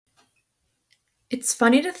It's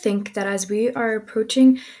funny to think that as we are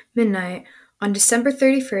approaching midnight on December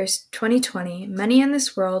 31st, 2020, many in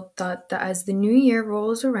this world thought that as the new year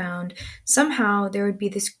rolls around, somehow there would be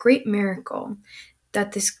this great miracle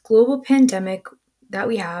that this global pandemic that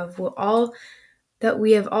we have will all that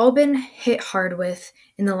we have all been hit hard with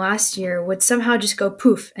in the last year would somehow just go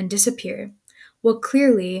poof and disappear. Well,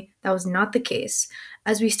 clearly, that was not the case.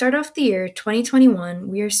 As we start off the year 2021,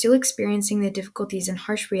 we are still experiencing the difficulties and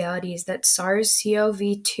harsh realities that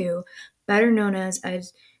SARS-CoV-2, better known as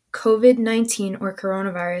COVID 19 or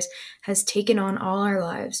coronavirus, has taken on all our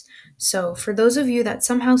lives. So, for those of you that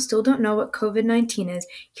somehow still don't know what COVID 19 is,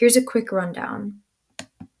 here's a quick rundown.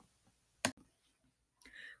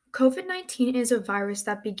 COVID 19 is a virus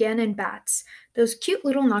that began in bats, those cute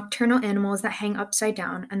little nocturnal animals that hang upside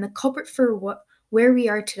down, and the culprit for where we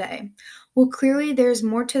are today. Well, clearly, there's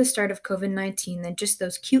more to the start of COVID 19 than just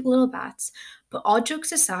those cute little bats, but all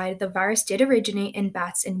jokes aside, the virus did originate in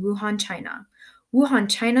bats in Wuhan, China. Wuhan,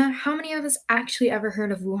 China? How many of us actually ever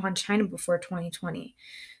heard of Wuhan, China before 2020?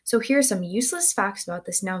 So, here are some useless facts about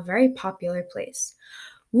this now very popular place.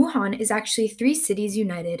 Wuhan is actually three cities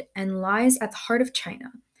united and lies at the heart of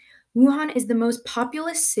China. Wuhan is the most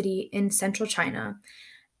populous city in central China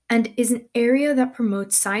and is an area that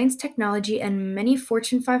promotes science, technology, and many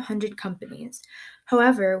Fortune 500 companies.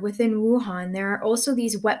 However, within Wuhan, there are also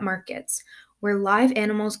these wet markets where live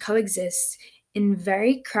animals coexist in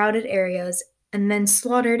very crowded areas and then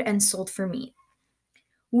slaughtered and sold for meat.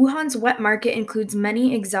 Wuhan's wet market includes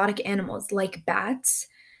many exotic animals like bats,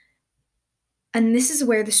 and this is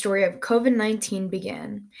where the story of COVID 19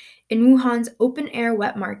 began. In Wuhan's open air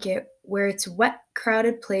wet market, where it's a wet,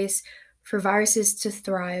 crowded place for viruses to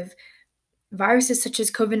thrive, viruses such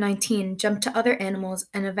as COVID 19 jumped to other animals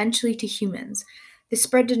and eventually to humans. The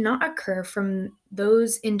spread did not occur from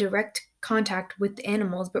those in direct contact with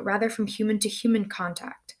animals, but rather from human to human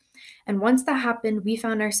contact. And once that happened, we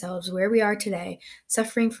found ourselves where we are today,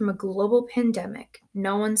 suffering from a global pandemic,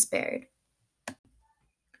 no one spared.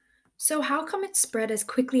 So, how come it spread as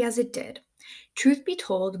quickly as it did? Truth be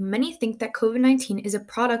told, many think that COVID 19 is a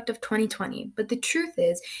product of 2020, but the truth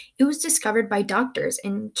is, it was discovered by doctors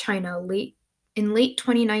in China in late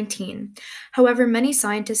 2019. However, many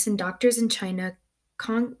scientists and doctors in China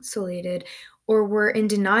consolidated or were in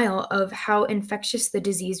denial of how infectious the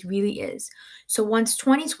disease really is. So once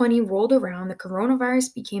 2020 rolled around, the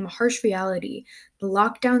coronavirus became a harsh reality. The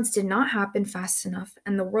lockdowns did not happen fast enough,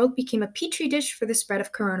 and the world became a petri dish for the spread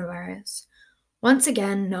of coronavirus. Once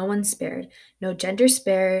again, no one spared. No gender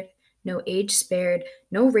spared, no age spared,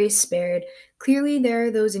 no race spared. Clearly, there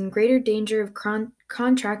are those in greater danger of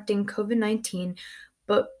contracting COVID 19,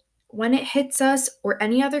 but when it hits us or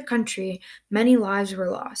any other country, many lives were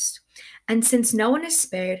lost. And since no one is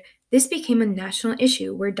spared, this became a national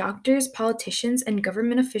issue where doctors, politicians, and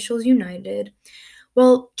government officials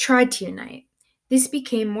tried to unite. This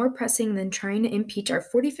became more pressing than trying to impeach our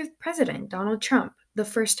 45th president, Donald Trump, the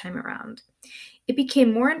first time around. It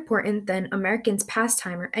became more important than Americans'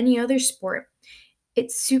 pastime or any other sport.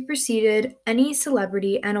 It superseded any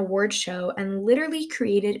celebrity and award show and literally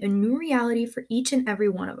created a new reality for each and every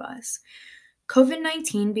one of us. COVID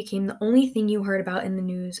 19 became the only thing you heard about in the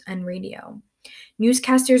news and radio.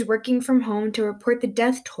 Newscasters working from home to report the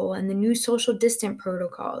death toll and the new social distance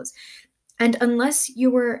protocols. And unless you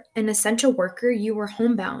were an essential worker, you were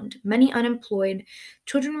homebound. Many unemployed,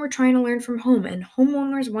 children were trying to learn from home, and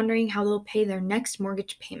homeowners wondering how they'll pay their next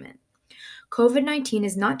mortgage payment. COVID 19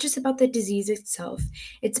 is not just about the disease itself,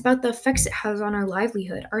 it's about the effects it has on our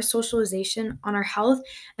livelihood, our socialization, on our health,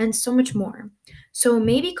 and so much more. So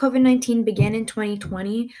maybe COVID 19 began in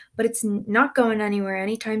 2020, but it's not going anywhere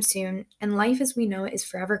anytime soon, and life as we know it is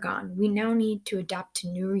forever gone. We now need to adapt to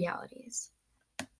new realities.